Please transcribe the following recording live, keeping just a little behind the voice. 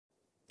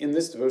In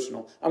this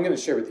devotional, I'm going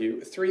to share with you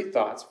 3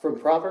 thoughts from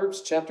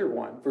Proverbs chapter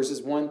 1, verses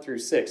 1 through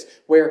 6,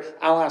 where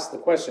I'll ask the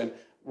question,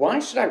 why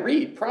should I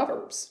read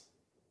Proverbs?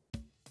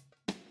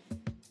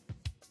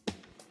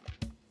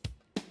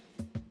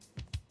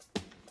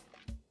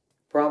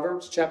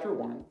 Proverbs chapter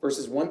 1,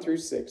 verses 1 through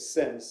 6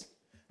 says,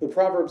 "The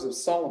Proverbs of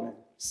Solomon,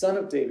 son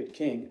of David,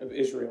 king of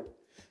Israel,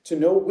 to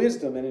know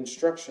wisdom and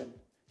instruction,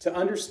 to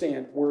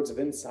understand words of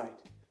insight,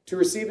 to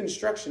receive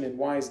instruction in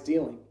wise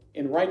dealing,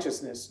 in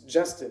righteousness,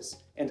 justice,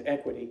 and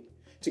equity,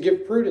 to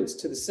give prudence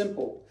to the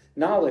simple,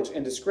 knowledge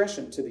and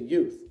discretion to the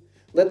youth.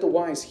 Let the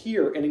wise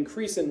hear and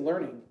increase in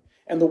learning,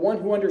 and the one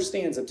who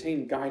understands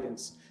obtain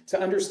guidance, to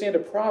understand a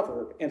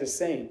proverb and a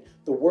saying,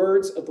 the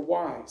words of the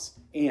wise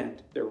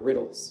and their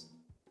riddles."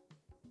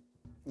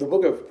 The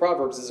book of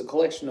Proverbs is a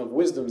collection of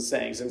wisdom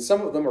sayings, and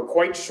some of them are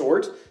quite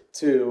short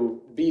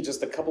to be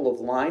just a couple of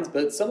lines,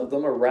 but some of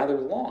them are rather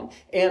long.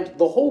 And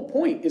the whole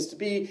point is to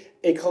be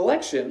a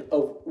collection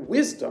of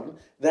wisdom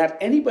that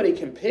anybody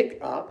can pick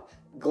up,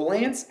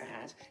 glance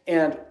at,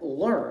 and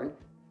learn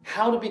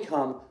how to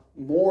become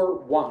more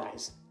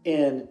wise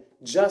in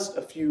just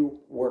a few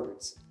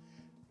words.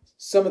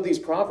 Some of these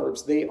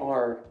proverbs, they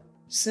are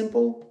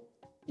simple,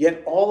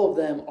 yet all of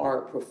them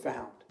are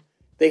profound.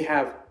 They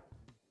have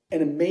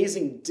an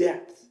amazing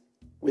depth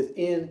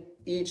within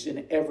each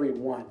and every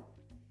one,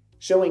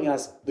 showing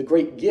us the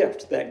great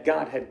gift that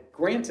God had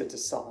granted to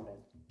Solomon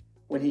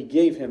when he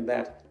gave him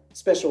that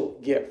special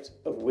gift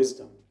of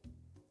wisdom.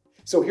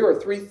 So here are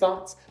 3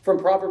 thoughts from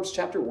Proverbs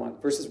chapter 1,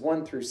 verses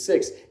 1 through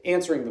 6,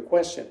 answering the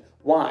question,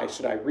 why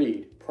should I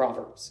read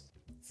Proverbs?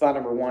 Thought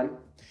number 1,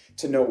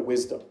 to know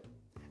wisdom.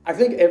 I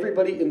think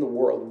everybody in the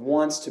world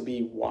wants to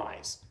be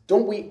wise.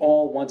 Don't we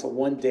all want to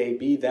one day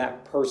be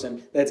that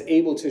person that's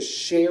able to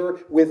share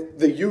with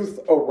the youth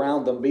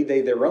around them, be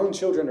they their own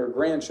children or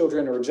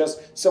grandchildren or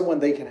just someone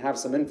they can have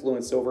some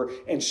influence over,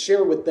 and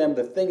share with them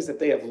the things that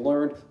they have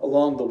learned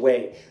along the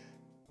way?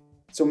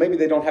 So maybe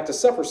they don't have to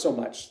suffer so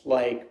much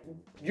like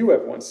you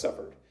have once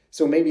suffered.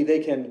 So maybe they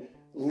can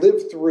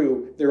live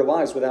through their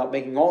lives without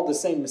making all the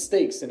same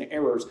mistakes and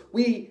errors.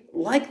 We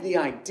like the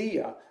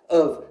idea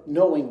of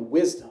knowing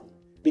wisdom,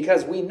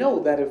 because we know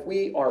that if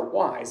we are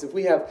wise, if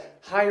we have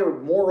higher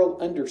moral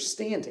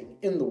understanding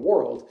in the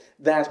world,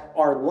 that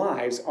our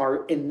lives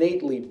are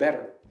innately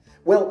better.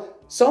 Well,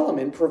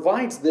 Solomon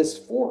provides this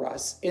for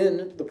us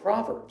in the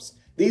Proverbs.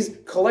 These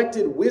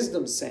collected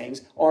wisdom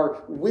sayings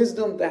are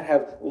wisdom that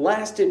have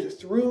lasted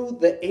through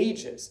the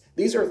ages.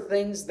 These are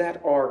things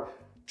that are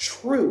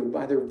true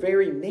by their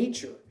very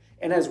nature.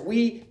 And as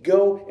we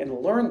go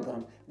and learn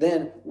them,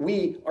 then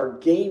we are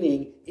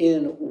gaining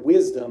in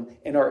wisdom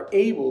and are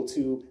able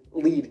to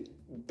lead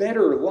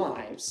better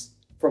lives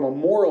from a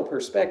moral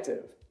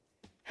perspective,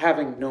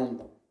 having known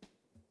them.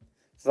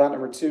 Thought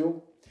number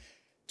 2,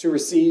 to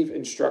receive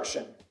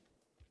instruction.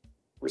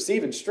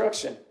 Receive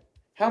instruction.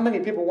 How many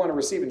people want to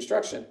receive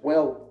instruction?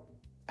 Well,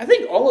 I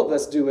think all of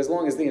us do, as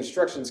long as the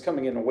instruction is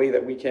coming in a way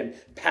that we can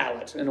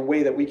palate, in a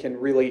way that we can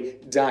really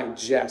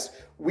digest.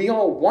 We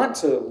all want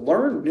to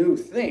learn new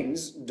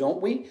things,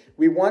 don't we?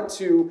 We want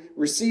to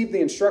receive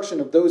the instruction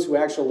of those who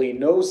actually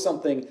know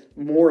something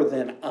more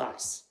than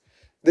us.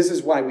 This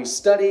is why we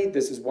study.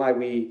 This is why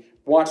we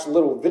watch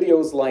little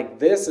videos like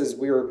this, is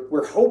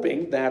we're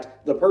hoping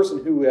that the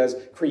person who has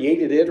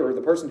created it or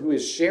the person who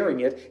is sharing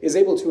it is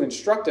able to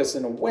instruct us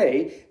in a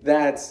way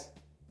that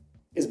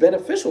is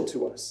beneficial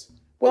to us.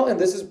 Well, and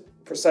this is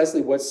precisely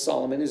what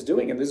Solomon is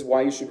doing, and this is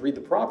why you should read the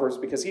Proverbs,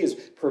 because he is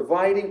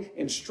providing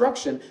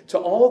instruction to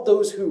all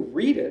those who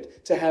read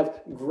it to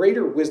have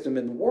greater wisdom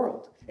in the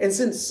world. And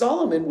since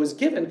Solomon was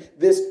given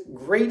this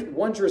great,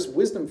 wondrous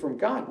wisdom from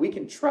God, we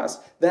can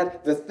trust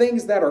that the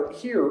things that are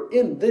here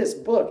in this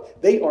book,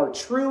 they are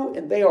true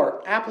and they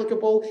are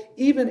applicable,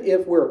 even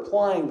if we're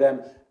applying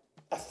them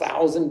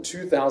 1,000,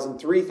 2,000,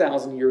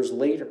 3,000 years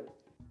later.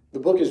 The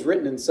book is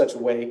written in such a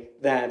way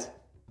that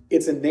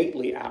it's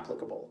innately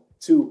applicable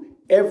to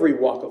every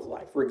walk of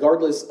life,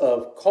 regardless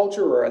of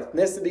culture or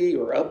ethnicity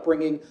or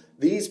upbringing.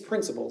 These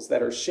principles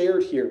that are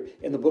shared here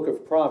in the book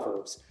of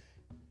Proverbs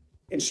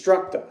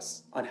instruct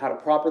us on how to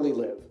properly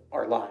live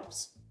our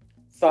lives.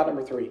 Thought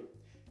number 3,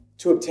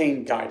 to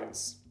obtain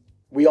guidance.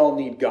 We all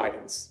need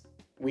guidance.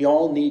 We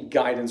all need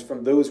guidance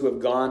from those who have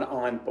gone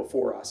on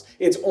before us.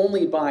 It's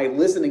only by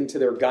listening to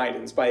their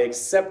guidance, by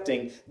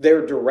accepting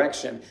their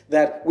direction,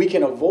 that we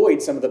can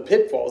avoid some of the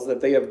pitfalls that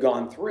they have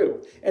gone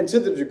through. And to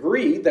the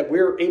degree that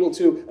we're able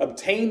to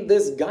obtain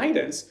this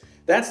guidance,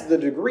 that's the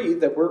degree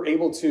that we're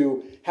able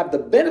to have the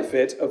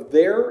benefit of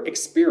their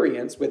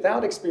experience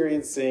without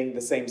experiencing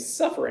the same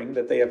suffering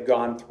that they have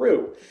gone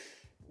through.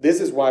 This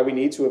is why we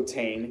need to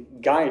obtain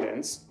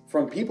guidance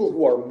from people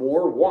who are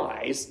more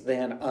wise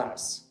than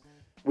us.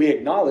 We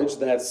acknowledge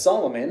that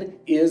Solomon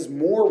is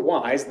more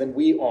wise than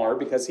we are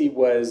because he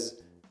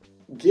was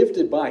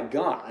gifted by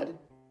God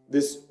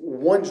this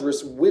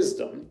wondrous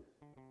wisdom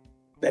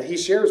that he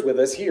shares with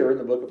us here in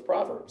the book of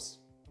Proverbs.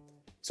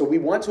 So we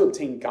want to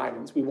obtain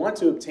guidance. We want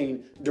to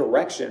obtain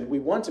direction. We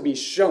want to be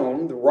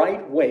shown the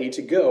right way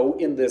to go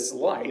in this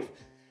life.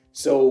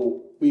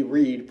 So we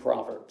read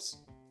Proverbs.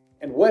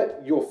 And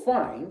what you'll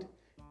find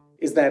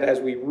is that as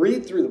we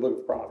read through the book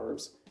of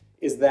Proverbs,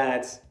 is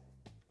that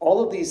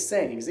all of these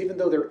sayings, even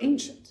though they're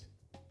ancient,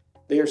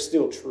 they are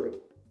still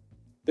true.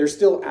 They're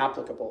still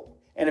applicable.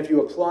 And if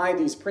you apply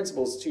these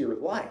principles to your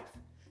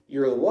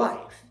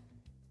life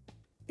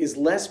is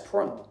less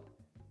prone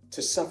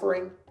to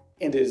suffering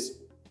and is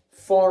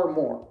far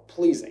more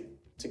pleasing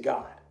to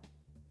God.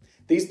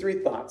 These three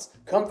thoughts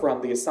come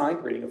from the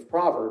assigned reading of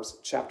Proverbs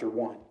chapter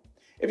 1.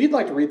 If you'd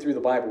like to read through the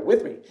Bible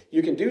with me,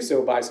 you can do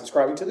so by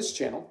subscribing to this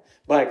channel,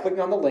 by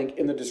clicking on the link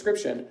in the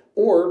description,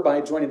 or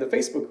by joining the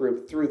Facebook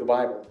group Through the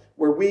Bible,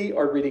 where we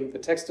are reading the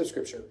text of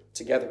Scripture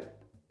together.